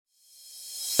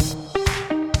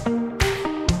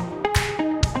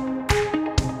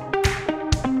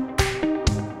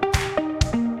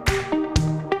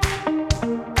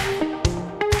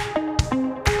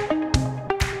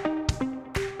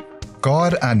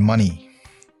and money.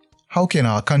 How can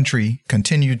our country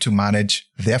continue to manage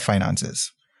their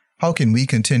finances? How can we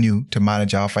continue to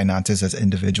manage our finances as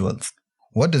individuals?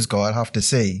 What does God have to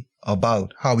say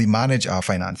about how we manage our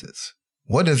finances?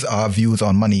 What does our views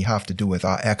on money have to do with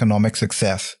our economic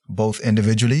success, both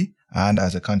individually and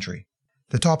as a country?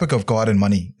 The topic of God and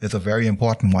money is a very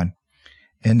important one.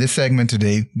 In this segment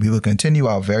today, we will continue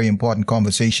our very important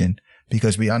conversation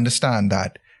because we understand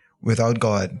that without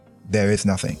God, there is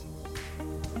nothing.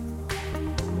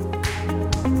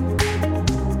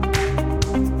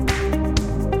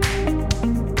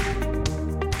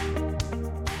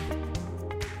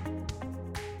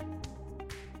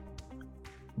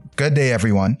 Good day,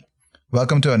 everyone.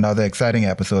 Welcome to another exciting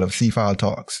episode of CFAL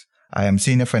Talks. I am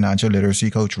Senior Financial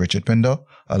Literacy Coach Richard Pinder,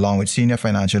 along with Senior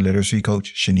Financial Literacy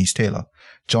Coach Shanice Taylor.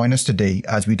 Join us today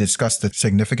as we discuss the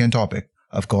significant topic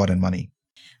of God and money.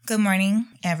 Good morning,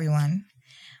 everyone.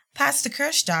 Pastor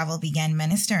Kersch Darville began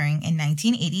ministering in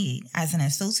 1988 as an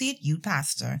associate youth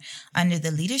pastor under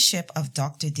the leadership of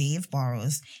Dr. Dave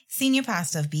Burrows, senior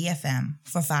pastor of BFM,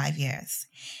 for 5 years.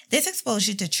 This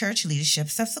exposure to church leadership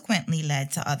subsequently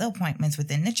led to other appointments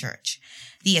within the church.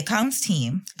 The accounts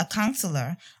team, a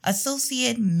counselor,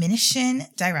 associate mission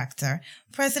director,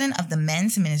 president of the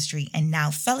men's ministry, and now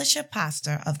fellowship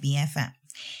pastor of BFM.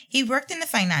 He worked in the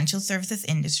financial services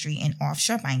industry in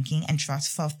offshore banking and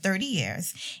trust for 30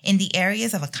 years in the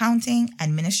areas of accounting,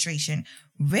 administration,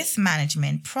 risk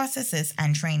management, processes,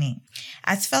 and training.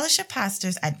 As fellowship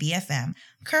pastors at BFM,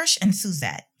 Kersch and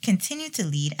Suzette continue to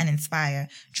lead and inspire,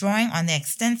 drawing on their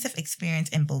extensive experience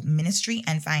in both ministry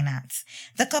and finance.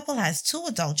 The couple has 2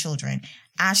 adult children,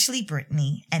 Ashley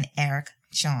Brittany and Eric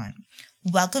John.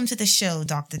 Welcome to the show,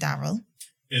 Dr. Darville.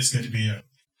 It's good to be here.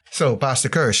 So, Pastor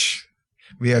Kersch,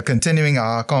 we are continuing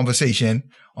our conversation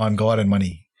on God and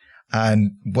money.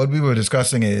 And what we were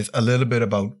discussing is a little bit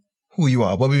about who you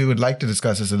are. What we would like to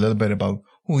discuss is a little bit about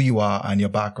who you are and your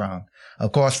background.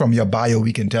 Of course, from your bio,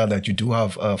 we can tell that you do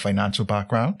have a financial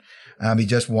background. And we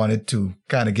just wanted to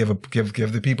kind of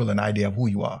give the people an idea of who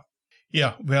you are.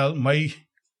 Yeah, well, my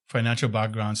financial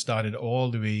background started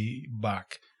all the way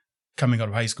back coming out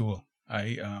of high school.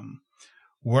 I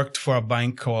worked for a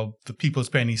bank called the People's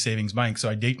Penny Savings Bank, so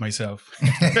I date myself.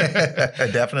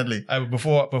 Definitely.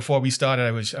 Before we started,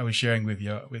 I was sharing with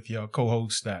your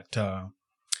co-host that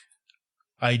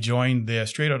I joined there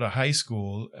straight out of high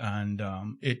school, and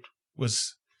it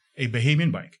was a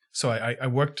Bahamian bank. So I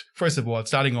worked, first of all,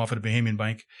 starting off at a Bahamian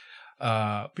bank,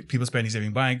 People's Penny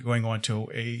Savings Bank, going on to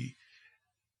a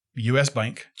U.S.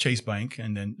 bank, Chase Bank,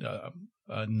 and then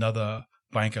another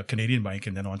bank, a Canadian bank,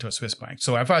 and then on to a Swiss bank.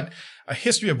 So I've had a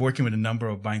history of working with a number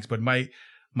of banks, but my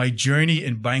journey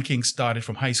in banking started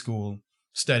from high school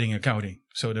studying accounting.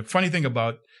 So the funny thing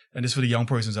about, and this for the young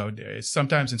persons out there, is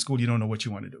sometimes in school you don't know what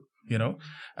you want to do, you know?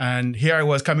 And here I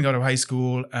was coming out of high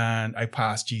school and I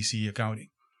passed GC accounting.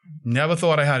 Never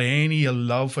thought I had any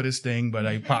love for this thing, but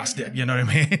I passed it. You know what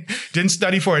I mean? Didn't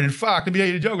study for it. In fact, let me tell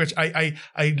you the joke, Rich.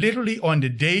 I literally, on the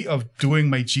day of doing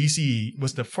my GCE,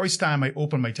 was the first time I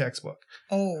opened my textbook.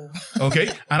 Oh. Okay?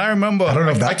 And I remember... I don't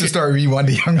know if that's the story we want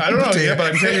the young I don't know, yeah,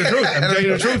 but I'm telling you the truth. I'm telling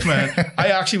you the truth, man. I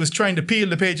actually was trying to peel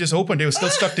the pages open. They were still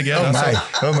stuck together.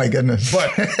 Oh my goodness.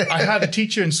 But I had a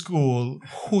teacher in school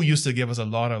who used to give us a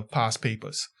lot of past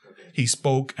papers. He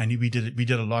spoke and we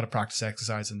did a lot of practice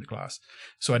exercise in the class.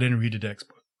 So I didn't read the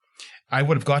textbook. I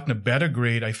would have gotten a better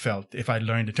grade, I felt, if I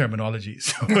learned the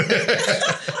terminologies.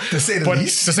 To say the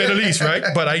least. To say the least, right?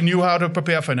 But I knew how to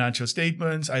prepare financial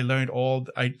statements. I know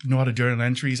how to journal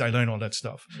entries. I learned all that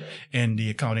stuff in the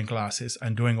accounting classes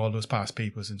and doing all those past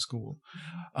papers in school.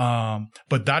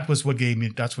 But that's what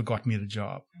got me the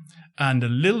job. And the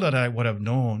little that I would have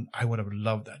known, I would have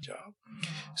loved that job.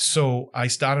 So I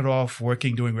started off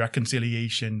doing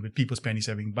reconciliation with People's Penny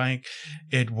Savings Bank.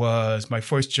 My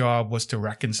first job was to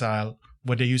reconcile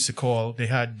what they used to call, they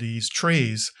had these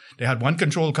trays. They had one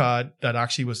control card that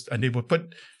actually was, and they would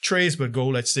put trays would go,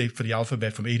 let's say, for the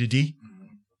alphabet from A to D.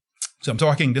 So I'm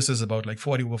talking, this is about like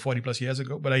 40 plus years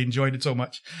ago, but I enjoyed it so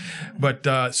much. But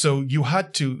so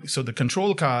the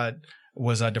control card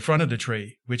was at the front of the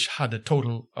tray, which had the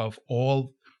total of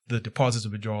all the deposits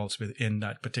and withdrawals within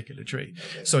that particular tray.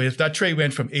 So if that tray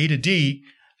went from A to D,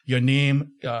 your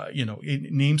name, last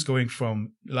name's going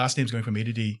from A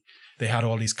to D, they had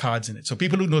all these cards in it. So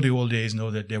people who know the old days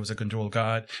know that there was a control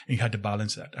card and you had to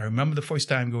balance that. I remember the first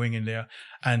time going in there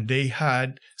and they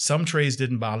had some trays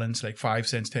didn't balance like 5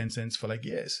 cents, 10 cents for like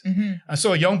years. Mm-hmm. And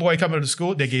so a young boy coming out of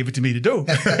school, they gave it to me to do.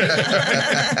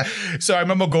 So I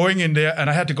remember going in there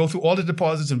and I had to go through all the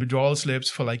deposits and withdrawal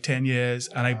slips for like 10 years.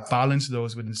 And I balanced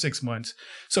those within 6 months.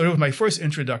 So it was my first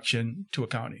introduction to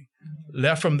accounting.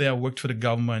 Left from there, worked for the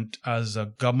government as a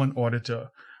government auditor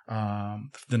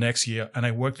the next year, and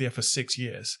I worked there for 6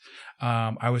 years.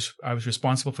 I was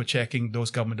responsible for checking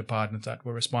those government departments that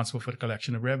were responsible for the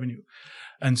collection of revenue,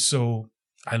 and so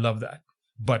I love that.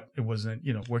 But it wasn't,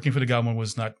 working for the government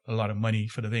was not a lot of money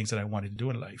for the things that I wanted to do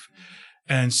in life,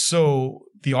 and so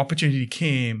the opportunity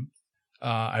came.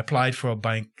 I applied for a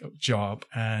bank job,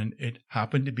 and it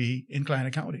happened to be in client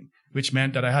accounting, which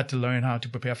meant that I had to learn how to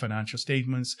prepare financial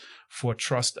statements for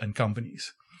trust and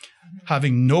companies.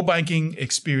 Having no banking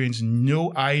experience,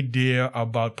 no idea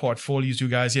about portfolios. You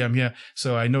guys here, I'm here.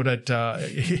 So I know that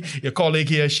your colleague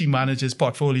here, she manages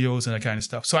portfolios and that kind of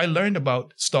stuff. So I learned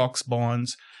about stocks,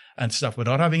 bonds, and stuff.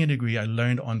 Without having a degree, I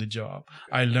learned on the job.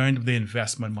 I learned the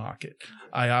investment market.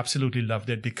 I absolutely loved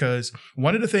it because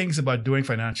one of the things about doing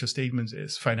financial statements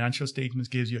is financial statements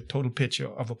gives you a total picture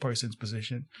of a person's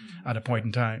position at a point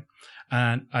in time.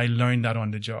 And I learned that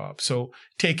on the job. So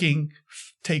taking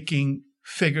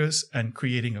figures and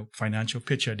creating a financial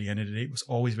picture at the end of the day was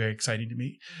always very exciting to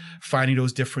me. Finding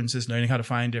those differences, learning how to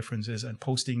find differences and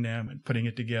posting them and putting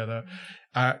it together.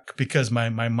 Because my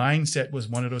mindset was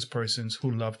one of those persons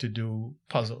who loved to do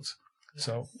puzzles. Yes.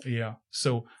 So, yeah.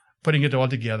 So putting it all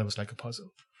together was like a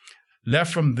puzzle.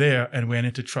 Left from there and went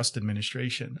into trust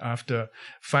administration after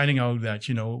finding out that,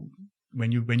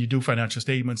 when you do financial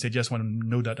statements, they just want to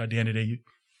know that at the end of the day,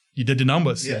 you did the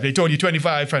numbers. Yeah. If they told you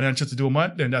 25 financials to do a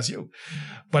month, then that's you.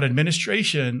 But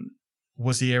administration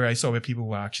was the area I saw where people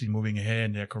were actually moving ahead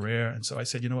in their career. And so I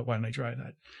said, you know what, why don't I try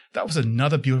that? That was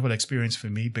another beautiful experience for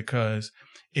me because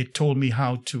it told me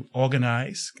how to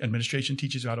organize. Administration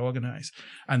teaches you how to organize.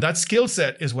 And that skill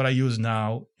set is what I use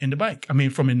now in the bank.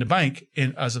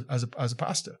 As a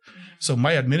pastor. So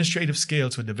my administrative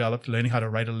skills were developed, learning how to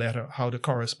write a letter, how to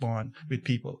correspond with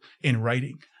people in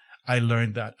writing. I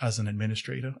learned that as an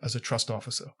administrator, as a trust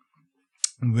officer.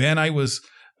 When I was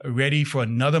ready for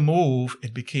another move,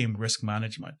 it became risk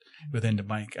management within the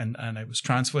bank. And I was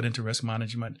transferred into risk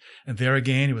management. And there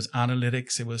again, it was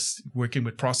analytics. It was working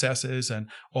with processes. And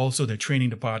also the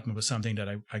training department was something that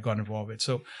I got involved with.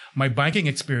 So my banking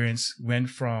experience went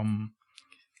from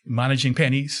managing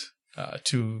pennies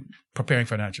to preparing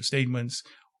financial statements,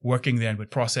 working then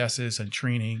with processes and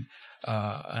training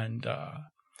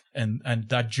and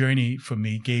that journey for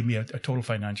me gave me a total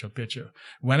financial picture.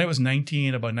 When I was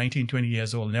 19, 20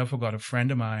 years old, I never forgot a friend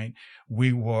of mine.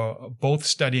 We were both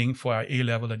studying for our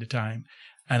A-level at the time.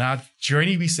 And our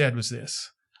journey, we said, was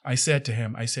this. I said to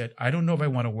him, I don't know if I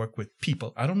want to work with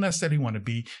people. I don't necessarily want to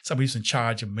be somebody who's in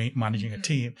charge of managing a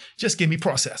team. Just give me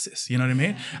processes. You know what I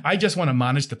mean? I just want to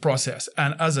manage the process.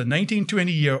 And as a 19,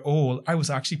 20-year-old, I was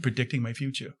actually predicting my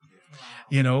future.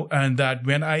 And that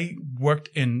when I worked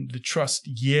in the trust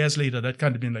years later, that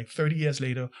kind of been like 30 years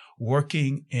later,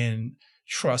 working in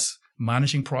trust,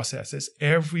 managing processes,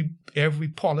 every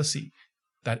policy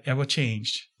that ever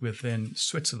changed within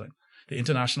Switzerland, the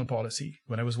international policy,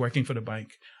 when I was working for the bank,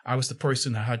 I was the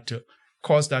person that had to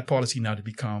cause that policy now to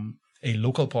become a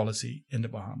local policy in the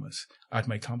Bahamas at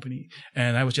my company.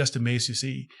 And I was just amazed to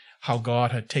see how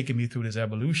God had taken me through this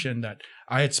evolution, that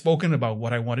I had spoken about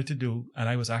what I wanted to do, and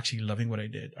I was actually loving what I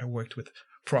did. I worked with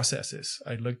processes.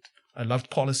 I loved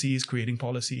policies, creating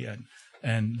policy,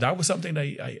 and that was something that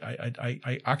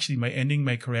I actually, ending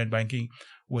my career in banking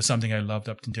was something I loved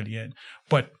up until the end.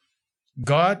 But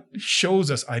God shows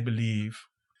us, I believe,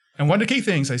 and one of the key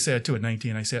things I said too at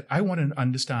 19, I said, I want to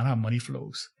understand how money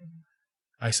flows.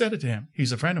 I said it to him.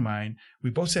 He's a friend of mine.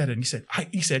 We both said it. And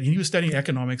he said, he was studying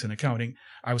economics and accounting.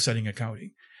 I was studying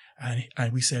accounting.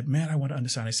 And we said, man, I want to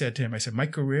understand. I said to him, my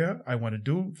career, I want to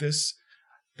do this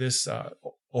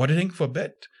auditing for a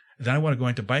bit. Then I want to go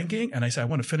into banking. And I said, I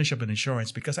want to finish up in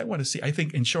insurance because I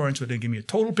think insurance would then give me a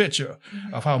total picture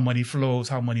of how money flows,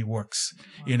 how money works.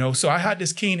 So I had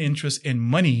this keen interest in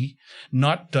money,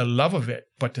 not the love of it,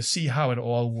 but to see how it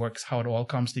all works, how it all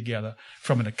comes together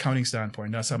from an accounting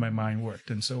standpoint. That's how my mind worked.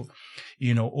 And so,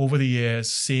 over the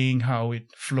years, seeing how it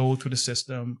flowed through the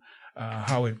system,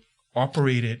 how it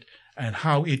operated, and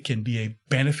how it can be a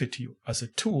benefit to you as a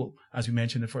tool, as we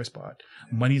mentioned in the first part.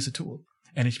 Money is a tool.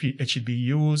 And it should be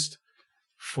used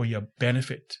for your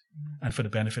benefit and for the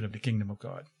benefit of the kingdom of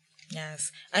God.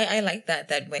 Yes, I like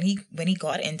that when he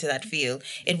got into that field,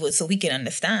 it was so he can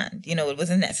understand. It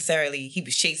wasn't necessarily he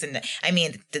was chasing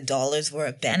the dollars were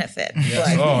a benefit,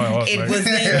 but it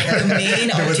wasn't the main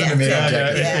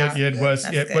objective. It was.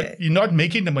 But you're not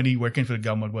making the money working for the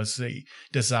government was a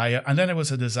desire, and then it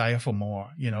was a desire for more.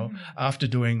 After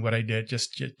doing what I did,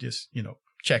 just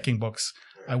checking books.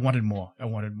 I wanted more,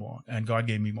 and God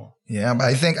gave me more. Yeah, but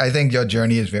I think your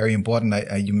journey is very important.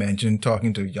 You mentioned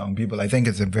talking to young people. I think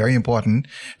it's very important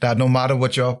that no matter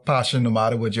what your passion, no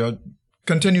matter what your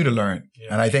continue to learn.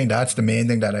 Yeah. And I think that's the main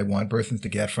thing that I want persons to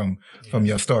get from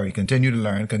your story. Continue to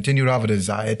learn, continue to have a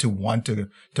desire to want to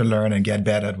learn and get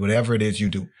better at whatever it is you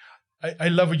do. I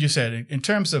love what you said in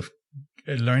terms of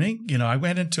learning. I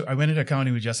went into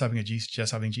accounting with just having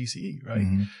GCE, right?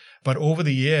 Mm-hmm. But over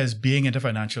the years, being into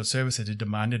financial services, it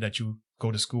demanded that you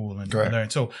go to school and learn.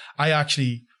 So I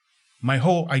actually, I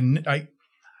went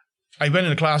in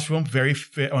the classroom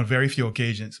on very few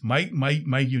occasions.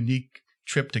 My unique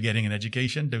trip to getting an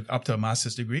education, up to a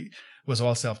master's degree, was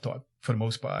all self-taught for the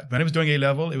most part. When I was doing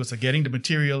A-level, it was getting the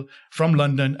material from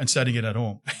London and studying it at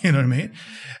home. You know what I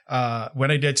mean? When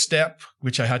I did STEP,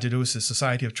 which I had to do with the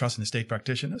Society of Trust and Estate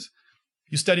Practitioners,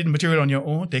 you study the material on your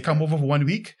own. They come over for 1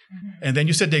 week, and then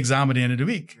you sit the exam at the end of the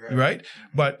week, right?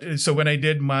 But so when I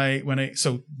did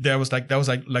that was like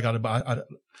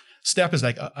STEP is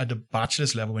like at the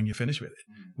bachelor's level when you finish with it.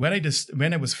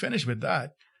 When I was finished with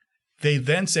that, they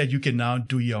then said you can now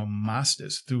do your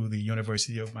master's through the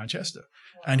University of Manchester,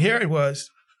 and here it was.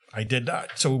 I did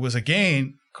that, so it was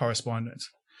again correspondence.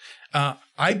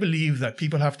 I believe that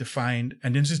people have to find,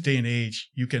 and in this day and age,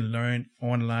 you can learn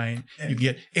online, you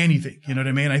get anything, you know what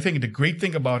I mean? I think the great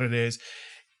thing about it is,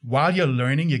 while you're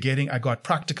learning, I got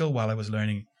practical while I was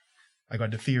learning. I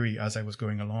got the theory as I was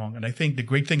going along. And I think the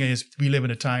great thing is, we live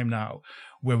in a time now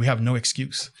where we have no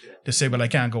excuse to say, well, I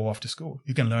can't go off to school.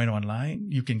 You can learn online,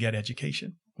 you can get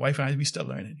education. Wife and I, we still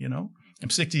learning, I'm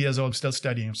 60 years old, I'm still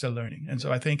studying, I'm still learning. And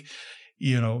so I think,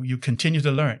 you continue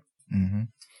to learn. Mm-hmm.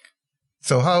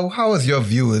 So how is your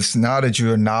views, now that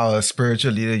you're now a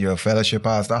spiritual leader, you're a fellowship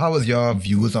pastor, how has your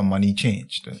views on money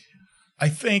changed? I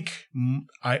think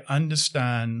I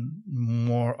understand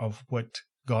more of what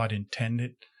God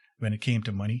intended when it came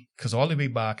to money. Because all the way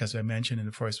back, as I mentioned in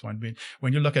the first one,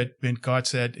 when you look at when God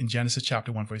said in Genesis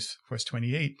chapter 1, verse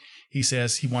 28, he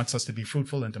says he wants us to be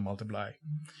fruitful and to multiply.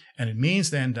 And it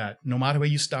means then that no matter where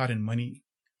you start in money,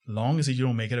 long as you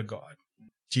don't make it a God.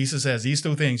 Jesus says these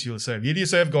two things you'll serve. Either you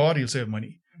serve God or you'll serve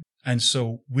money. And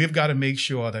so we've got to make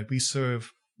sure that we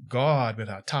serve God with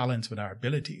our talents, with our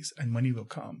abilities, and money will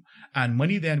come. And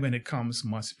money then, when it comes,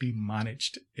 must be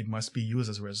managed. It must be used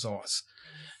as a resource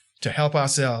to help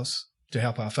ourselves, to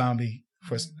help our family,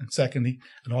 first and secondly,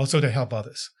 and also to help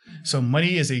others. So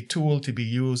money is a tool to be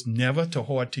used never to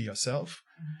hoard to yourself.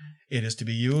 It is to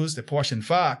be used, the portion. In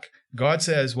fact, God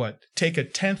says what? Take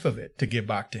 1/10 of it to give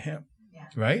back to him.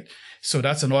 Right? So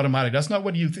that's an automatic. That's not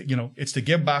what you think, it's to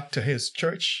give back to his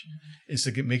church. It's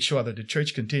to make sure that the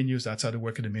church continues. That's how the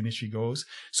work of the ministry goes.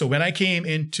 So when I came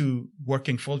into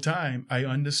working full time, I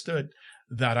understood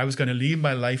that I was going to leave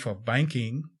my life of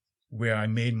banking where I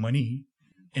made money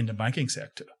in the banking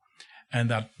sector. And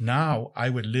that now I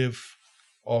would live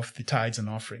off the tithes and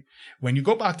offering. When you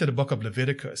go back to the book of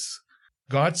Leviticus,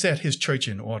 God set his church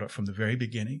in order from the very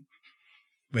beginning.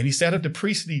 When he set up the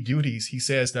priestly duties, he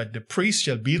says that the priests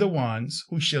shall be the ones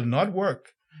who shall not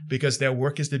work, because their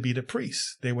work is to be the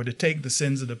priests. They were to take the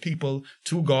sins of the people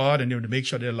to God, and they were to make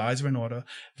sure their lives were in order.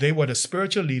 They were the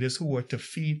spiritual leaders who were to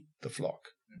feed the flock.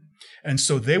 And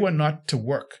so they were not to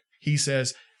work. He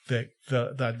says that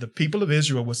the people of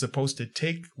Israel were supposed to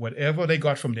take whatever they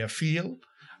got from their field,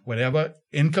 whatever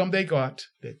income they got,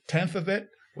 the 1/10 of it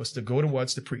was to go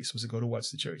towards the priest, was to go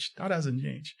towards the church. That hasn't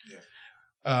changed. Yeah.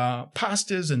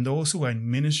 Pastors and those who are in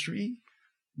ministry,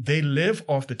 they live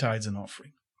off the tithes and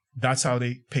offering. That's how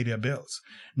they pay their bills.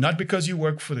 Not because you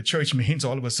work for the church means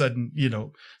all of a sudden,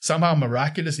 somehow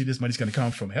miraculously this money's going to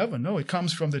come from heaven. No, it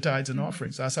comes from the tithes and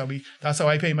offerings. That's how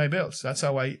I pay my bills. That's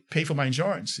how I pay for my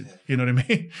insurance. You know what I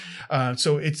mean?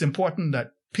 So it's important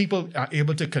that people are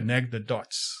able to connect the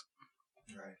dots.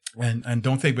 Right. And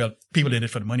don't think, well, people in it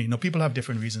for the money. No, people have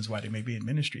different reasons why they may be in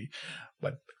ministry.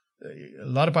 But a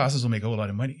lot of pastors will make a whole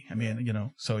lot of money. I mean,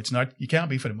 so it's not, you can't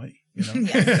be for the money,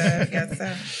 Yes,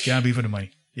 sir. You can't be for the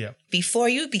money. Yeah. Before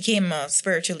you became a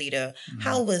spiritual leader,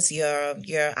 how was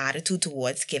your attitude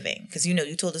towards giving? Because,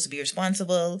 you told us to be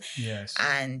responsible. Yes.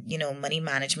 And, money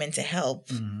management to help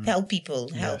people,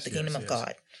 help the kingdom of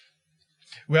God.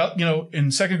 Well, in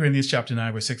 2 Corinthians chapter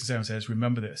 9, verse 6 and 7 says,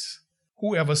 remember this,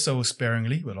 whoever sows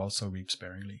sparingly will also reap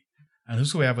sparingly. And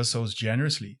whosoever sows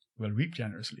generously will reap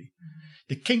generously.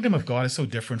 The kingdom of God is so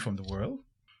different from the world.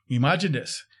 Imagine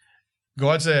this.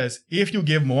 God says, if you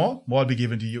give more will be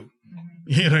given to you.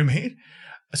 You know what I mean?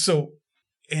 So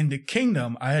in the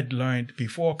kingdom, I had learned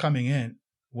before coming in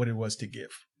what it was to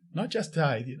give. Not just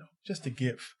tithe, just to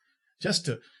give. Just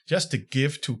to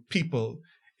give to people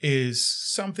is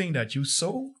something that you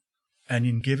sow, and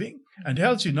in giving, and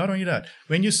tells you not only that,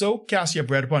 when you sow, cast your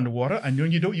bread upon the water, and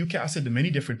when you do, you cast it to many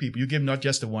different people. You give not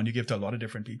just to one, you give to a lot of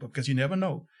different people, because you never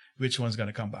know which one's going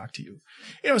to come back to you.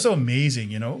 It's so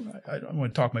amazing, I don't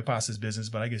want to talk my pastor's business,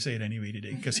 but I can say it anyway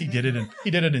today, because he did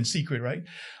it in secret, right?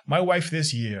 My wife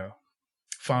this year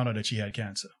found out that she had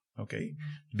cancer. Okay.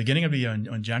 Beginning of the year,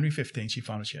 on January 15th, she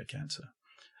found out she had cancer.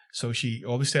 So she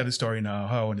always tells the story now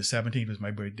how on the 17th was my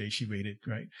birthday. She waited,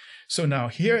 right? So now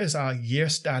here is our year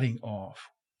starting off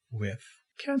with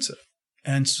cancer.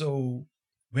 And so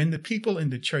when the people in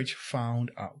the church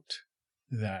found out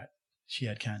that she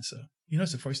had cancer,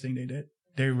 it's the first thing they did?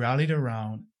 They rallied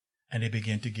around and they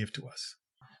began to give to us.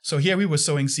 So here we were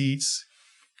sowing seeds,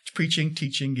 preaching,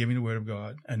 teaching, giving the word of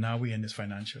God. And now we're in this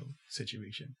financial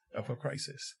situation of a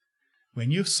crisis. When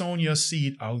you've sown your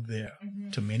seed out there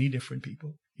to many different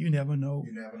people, you never know.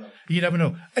 You never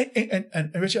know.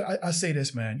 And Richard, I say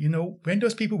this, man. When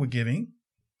those people were giving,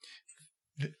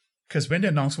 because when the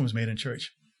announcement was made in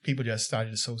church, people just started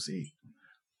to sow seed.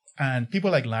 And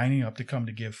people like lining up to come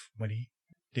to give money.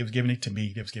 They was giving it to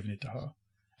me. They was giving it to her.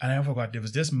 And I forgot there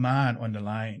was this man on the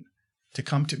line to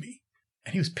come to me.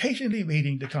 And he was patiently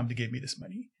waiting to come to give me this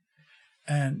money.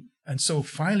 And so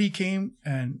finally he came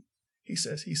and he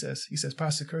says,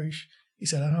 Pastor Kersch, he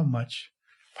said, I don't know much,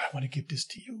 but I want to give this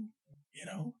to you,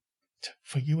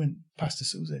 for you and Pastor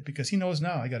Suzette, because he knows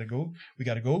now we got to go to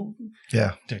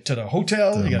the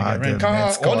hotel, you got to rent a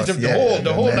car,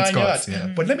 the whole 9 yards.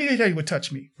 Yeah. But let me tell you what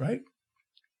touched me, right?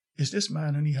 Is this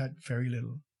man only had very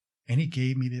little, and he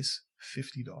gave me this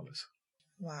 $50.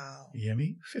 Wow. You hear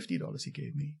me? $50 he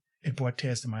gave me. It brought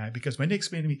tears to my eye, because when they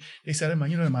explained to me, they said, man,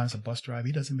 the man's a bus driver.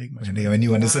 He doesn't make much money. When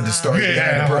you understood the story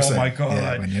behind the person. Oh, my God.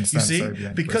 Yeah, when you understand the story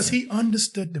behind because the person. he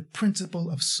understood the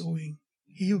principle of sowing.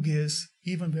 He who gives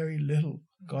even very little,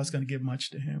 God's going to give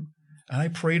much to him. And I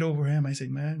prayed over him. I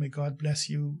said, man, may God bless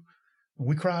you. And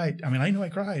we cried. I know I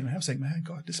cried. And I was like, man,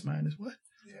 God, this man is what?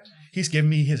 Yeah. He's given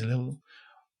me his little,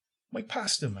 my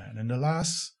pastor, man. And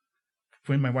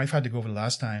when my wife had to go over the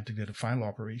last time to get a final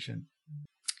operation,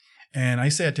 and I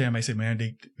said to him, man,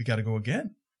 we got to go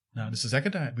again. Now, this is the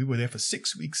second time. We were there for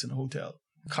 6 weeks in the hotel,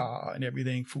 car and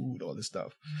everything, food, all this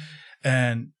stuff.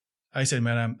 And I said,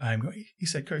 man, I'm going. He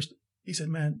said, Kersch, he said,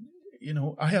 man,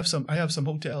 I have some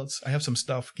hotels. I have some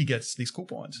stuff. He gets these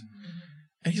coupons.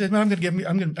 And he said, man,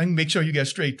 I'm going to make sure you get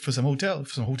straight for some hotel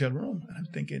room. And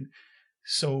I'm thinking,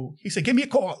 so he said, give me a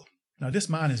call. Now, this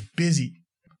man is busy.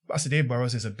 Pastor Dave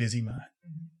Burrows is a busy man.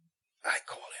 I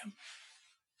call him.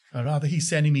 Or rather, he's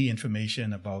sending me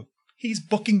information about, he's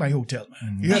booking my hotel,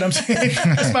 man. You know what I'm saying?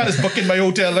 This man is booking my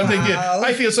hotel. I'm thinking,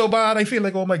 I feel so bad. I feel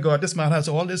like, oh my God, this man has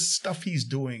all this stuff he's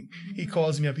doing. He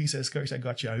calls me up. He says, Kersch, I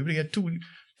got you. I'm going to get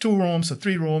two rooms or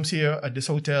 3 rooms here at this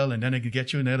hotel, and then I can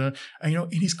get you another. And,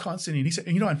 and he's constant. And he said,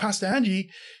 and Pastor Angie,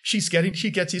 she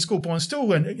gets these coupons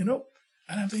too. And, and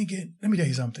I'm thinking, let me tell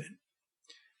you something.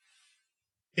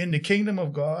 In the kingdom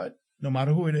of God, no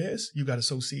matter who it is, you got to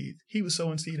sow seed. He was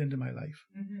sowing seed into my life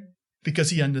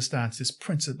because he understands this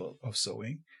principle of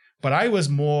sowing. But I was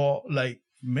more like,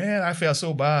 man, I felt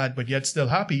so bad, but yet still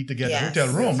happy to get a hotel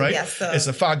room, right? Yes, so. It's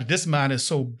the fact that this man is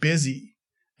so busy,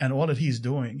 and all that he's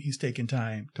doing, he's taking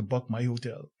time to book my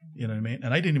hotel. You know what I mean?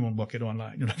 And I didn't even book it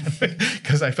online,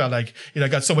 because I felt like, I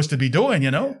got so much to be doing,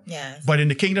 Yes. But in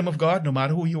the kingdom of God, no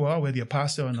matter who you are, whether you're a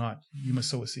pastor or not, you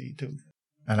must sow a seed too.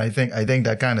 And I think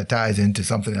that kind of ties into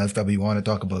something else that we want to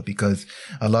talk about, because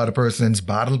a lot of persons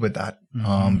battle with that,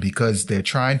 because they're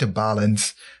trying to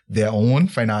balance their own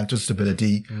financial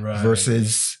stability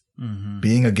versus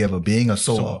being a giver, being a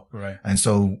sower. Right. And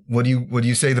so what do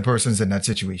you say to the persons in that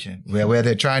situation where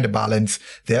they're trying to balance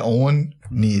their own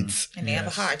needs? And they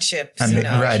have hardships. And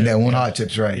their own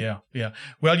hardships, right. Yeah.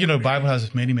 Well, the Bible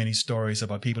has many, many stories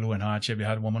about people who are in hardship. We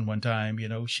had a woman one time,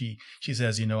 she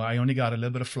says, I only got a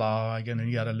little bit of flour. I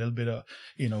only got a little bit of,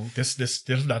 this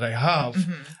that I have.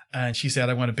 And she said,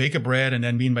 I want to bake a bread, and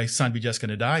then me and my son, we're just going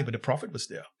to die. But the prophet was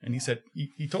there. And he said,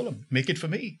 he told him, make it for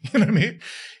me. You know what I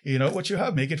mean? What you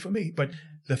have, make it for me. But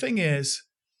the thing is,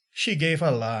 she gave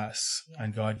her last,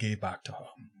 and God gave back to her.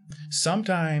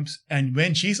 Sometimes, and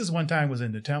when Jesus one time was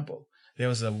in the temple, there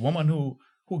was a woman who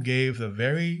gave the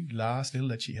very last little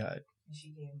that she had. And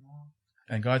she gave more.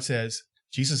 And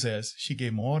Jesus says, she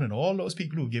gave more than all those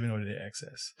people who were giving out of their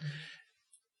excess.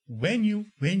 When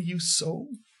you sow,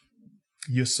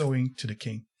 you're sowing to the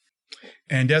king.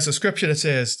 And there's a scripture that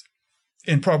says,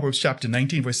 in Proverbs chapter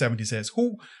 19, verse 70 says,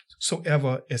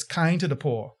 whosoever is kind to the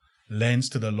poor lends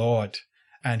to the Lord,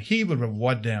 and he will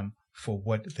reward them for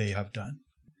what they have done.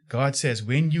 God says,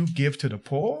 when you give to the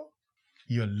poor,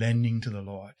 you're lending to the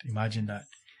Lord. Imagine that.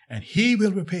 And he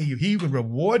will repay you. He will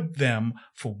reward them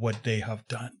for what they have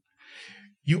done.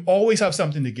 You always have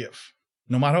something to give,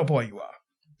 no matter how poor you are,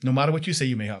 no matter what you say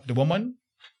you may have. The woman,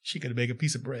 she could bake a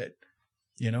piece of bread.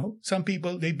 You know, some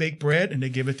people, they bake bread and they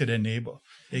give it to their neighbor.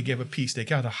 They give a piece, they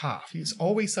got a half. It's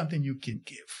always something you can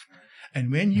give. And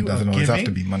when you are giving, have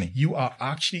to be money. You are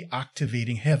actually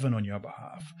activating heaven on your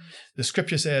behalf. The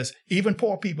scripture says, even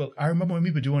poor people, I remember when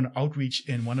we were doing outreach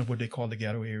in one of what they call the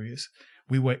ghetto areas,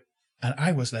 and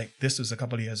I was like, this was a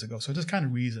couple of years ago. So just kind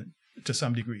of reason to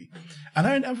some degree. And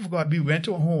I never forgot, we went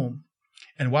to a home,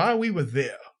 and while we were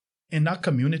there in that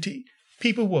community,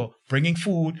 people were bringing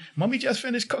food. Mommy just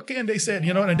finished cooking. They said,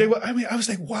 you know, and I was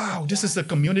like, wow, this is a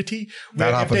community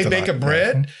where if they bake a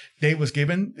bread, they was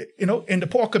given, you know, in the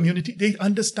poor community, they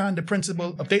understand the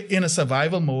principle of they in a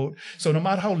survival mode. So no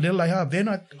matter how little I have, they're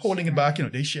not holding it back. You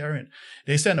know, they sharing.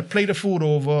 They send a plate of food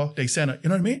over. They send you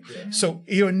know what I mean? Yeah. So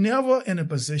you're never in a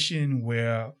position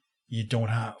where you don't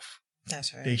have.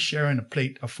 That's right. They sharing a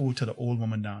plate of food to the old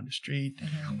woman down the street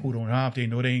who don't have. They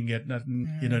know they ain't get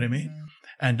nothing. You know what I mean?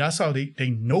 And that's how they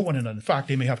know one another. In fact,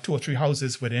 they may have 2 or 3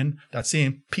 houses within that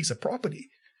same piece of property.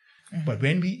 But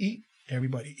when we eat,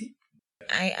 everybody eat.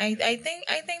 I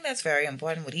think that's very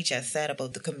important what he just said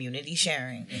about the community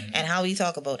sharing and how we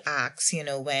talk about Acts, you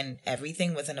know, when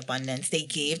everything was in abundance, they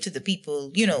gave to the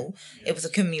people, you know, it was a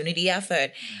community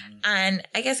effort. And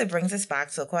I guess it brings us back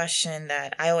to a question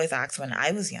that I always asked when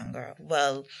I was younger.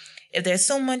 Well, if there's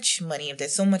so much money, if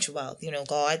there's so much wealth, you know,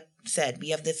 God said we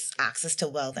have this access to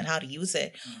wealth and how to use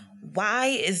it. Why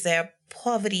is there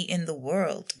poverty in the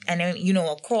world? And then, you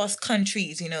know, across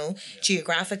countries, you know,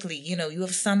 geographically, you know, you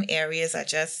have some areas are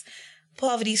just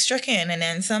poverty stricken, and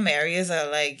then some areas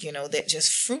are like, you know, they're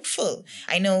just fruitful.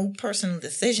 I know personal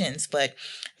decisions, but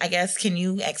I guess can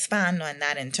you expand on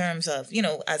that in terms of, you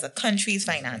know, as a country's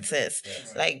finances,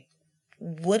 like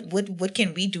what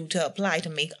can we do to apply to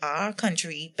make our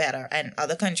country better and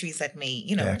other countries that may,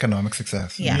 you know, economic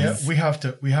success. Yes. Yeah, we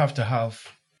have to have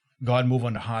God move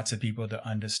on the hearts of people to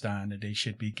understand that they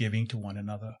should be giving to one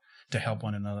another, to help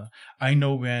one another. I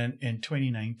know when in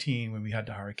 2019, when we had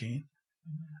the hurricane,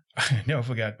 I never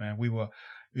forget, man, we were,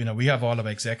 you know, we have all of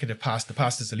our executive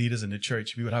pastors, the leaders in the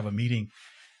church. We would have a meeting.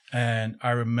 And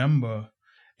I remember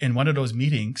in one of those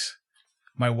meetings,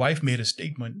 my wife made a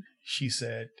statement. She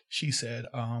said,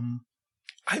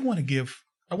 I want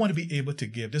to be able to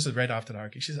give. This is right after the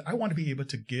hurricane. She said, I want to be able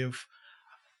to give,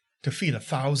 to feed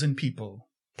 1,000 people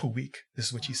per week. This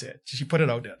is what she said. She put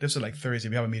it out there. This was like Thursday.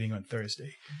 We have a meeting on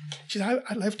Thursday. She said,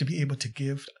 I'd love to be able to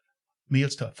give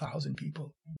meals to 1,000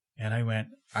 people. And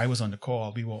I was on the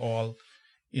call. We were all,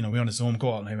 you know, we were on a Zoom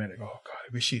call. And I went, oh God,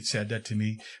 I wish she'd said that to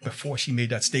me before she made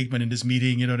that statement in this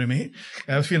meeting. You know what I mean?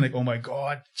 And I was feeling like, oh my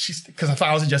God, because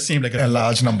 1,000 just seemed like a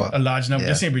large number. A large number.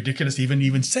 Just seemed ridiculous to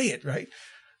even say it, right?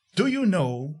 Do you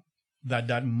know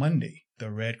that Monday,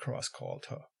 the Red Cross called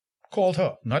her?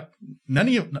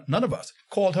 None of us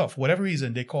called her for whatever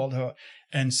reason. They called her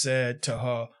and said to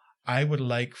her, we would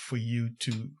like for you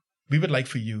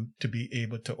to be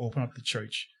able to open up the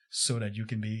church so that you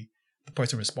can be the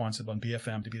person responsible on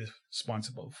BFM to be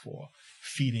responsible for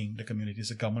feeding the community.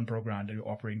 It's a government program that we're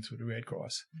operating through the Red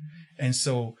Cross. And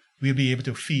so we'll be able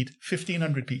to feed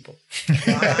 1,500 people.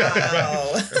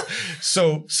 Wow.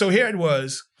 So here it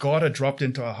was, God had dropped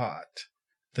into her heart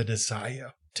the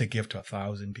desire to give to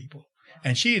 1,000 people.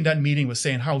 And she in that meeting was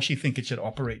saying how she think it should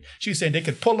operate. She was saying they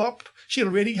could pull up. She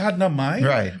already had in her mind.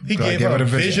 Right. He gave her a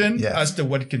vision as to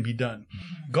what can be done.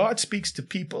 God speaks to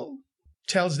people,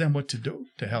 tells them what to do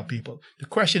to help people. The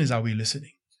question is, are we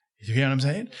listening? You hear what I'm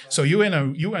saying? So you in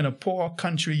a poor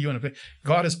country,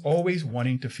 God is always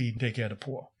wanting to feed and take care of the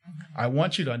poor. I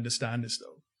want you to understand this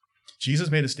though. Jesus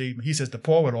made a statement. He says the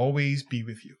poor will always be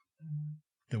with you.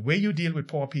 The way you deal with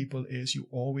poor people is you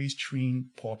always train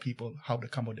poor people how to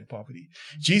come out of their poverty.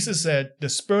 Jesus said, the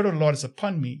Spirit of the Lord is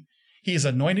upon me. He has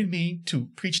anointed me to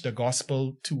preach the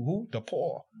gospel to who? The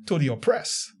poor, to the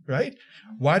oppressed, right?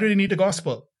 Why do they need the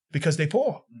gospel? Because they're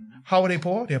poor. How are they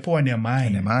poor? They're poor in their mind.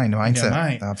 In their mind, mindset. In their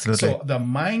mind. Absolutely. So the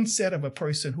mindset of a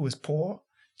person who is poor,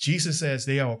 Jesus says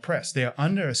they are oppressed. They are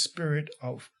under a spirit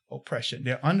of oppression.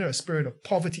 They're under a spirit of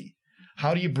poverty.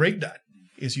 How do you break that?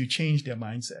 Is you change their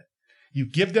mindset. You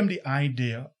give them the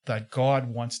idea that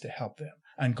God wants to help them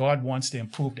and God wants to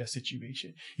improve their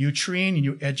situation. You train and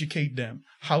you educate them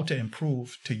how to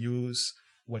improve, to use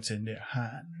what's in their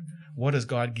hand. What has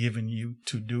God given you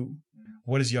to do?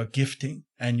 What is your gifting?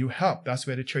 And you help. That's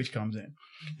where the church comes in.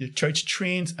 The church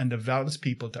trains and develops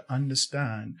people to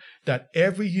understand that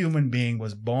every human being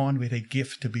was born with a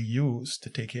gift to be used to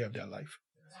take care of their life.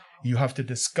 You have to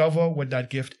discover what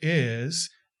that gift is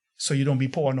so you don't be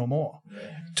poor no more.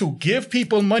 To give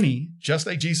people money, just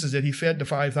like Jesus did, he fed the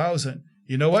 5,000.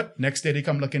 You know what? Next day they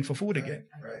come looking for food again.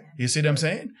 You see what I'm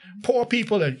saying? Poor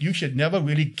people, you should never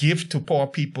really give to poor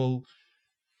people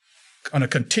on a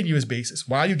continuous basis.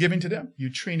 Why are you giving to them?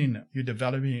 You're training them. You're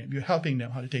developing them. You're helping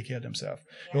them how to take care of themselves.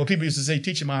 Well, people used to say,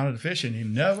 teach them how to fish, and you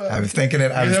never. I was thinking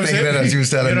it. I was thinking it as you were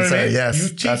telling me.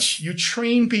 Yes. You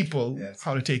train people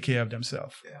how to take care of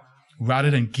themselves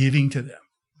rather than giving to them.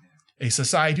 A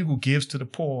society who gives to the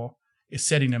poor is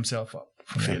setting themselves up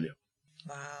for failure.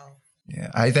 Wow. Yeah,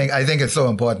 I think it's so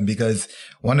important because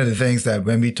one of the things that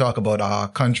when we talk about our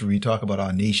country, we talk about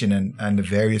our nation and the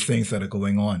various things that are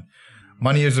going on.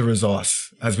 Money is a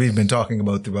resource, as we've been talking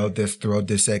about throughout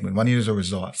this segment. Money is a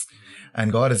resource.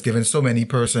 And God has given so many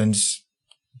persons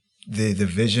the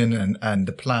vision and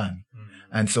the plan.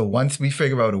 And so once we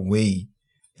figure out a way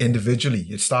individually,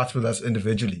 it starts with us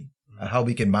individually, and how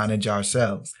we can manage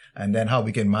ourselves, and then how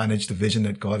we can manage the vision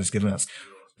that God has given us.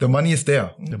 The money is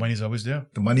there. The money is always there.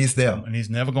 The money is there. And he's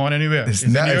never gone anywhere. It's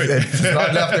not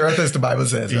left the earth, as the Bible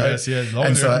says, right? Yes.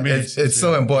 And so it's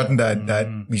so important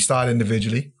that we start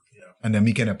individually, and then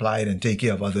we can apply it and take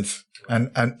care of others.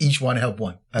 And each one help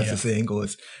one, as the saying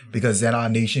goes, because then our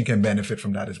nation can benefit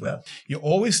from that as well. You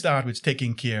always start with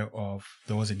taking care of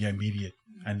those in your immediate,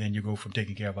 and then you go from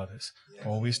taking care of others.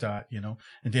 Always start, And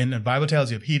then the Bible tells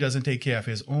you if he doesn't take care of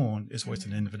his own, it's worse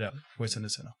than the infidel, worse than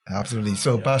the sinner. Absolutely.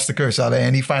 So, Pastor Kersch, are there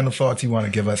any final thoughts you want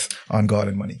to give us on God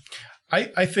and money?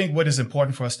 I think what is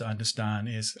important for us to understand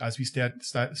is, as we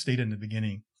stated in the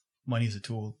beginning, money is a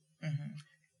tool. Mm-hmm.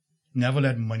 Never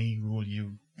let money rule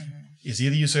you. Mm-hmm. It's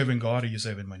either you're serving God or you're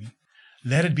serving money.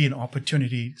 Let it be an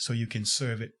opportunity so you can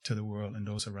serve it to the world and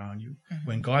those around you. Mm-hmm.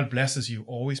 When God blesses you,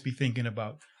 always be thinking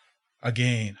about,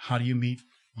 again, how do you meet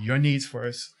your needs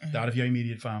first, that of your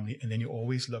immediate family, and then you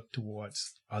always look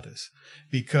towards others.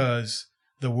 Because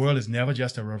the world is never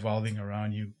just a revolving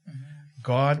around you. Mm-hmm.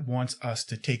 God wants us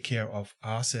to take care of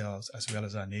ourselves as well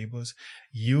as our neighbors.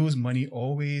 Use money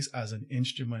always as an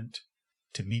instrument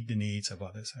to meet the needs of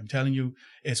others. I'm telling you,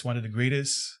 it's one of the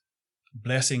greatest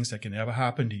blessings that can ever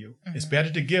happen to you. Mm-hmm. It's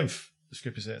better to give, the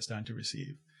scripture says, than to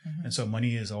receive. Mm-hmm. And so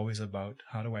money is always about,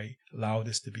 how do I allow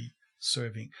this to be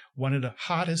serving? One of the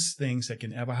hardest things that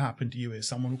can ever happen to you is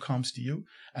someone who comes to you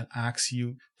and asks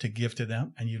you to give to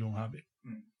them and you don't have it.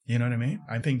 Mm-hmm. You know what I mean?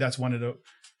 I think that's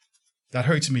that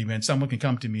hurts me when someone can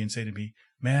come to me and say to me,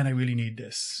 man, I really need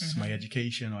this. Mm-hmm. It's my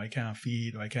education, or I can't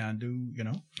feed, or I can't do,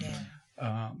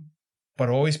 Yeah. But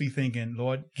always be thinking,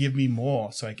 Lord, give me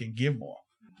more so I can give more.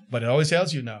 But it always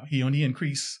tells you now, he only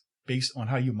increase based on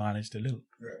how you manage the little.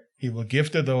 Right. He will give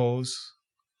to those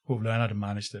who have learned how to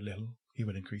manage the little. He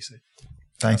will increase it.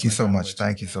 Thank you so much.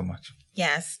 Thank you so much.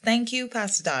 Yes, thank you,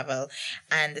 Pastor Darville.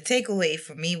 And the takeaway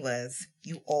for me was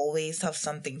you always have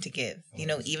something to give,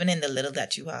 even in the little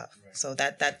that you have. So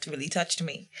that really touched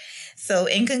me. So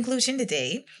in conclusion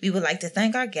today, we would like to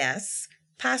thank our guests,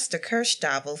 Pastor Kersch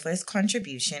Darville, for his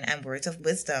contribution and words of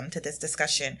wisdom to this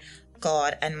discussion,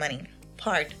 God and Money,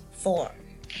 Part 4.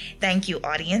 Thank you,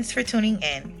 audience, for tuning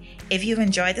in. If you've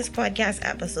enjoyed this podcast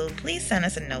episode, please send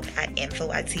us a note at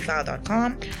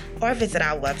info@cfal.com or visit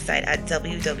our website at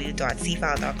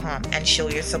www.cfal.com and show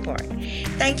your support.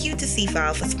 Thank you to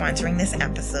CFAL for sponsoring this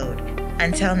episode.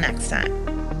 Until next time.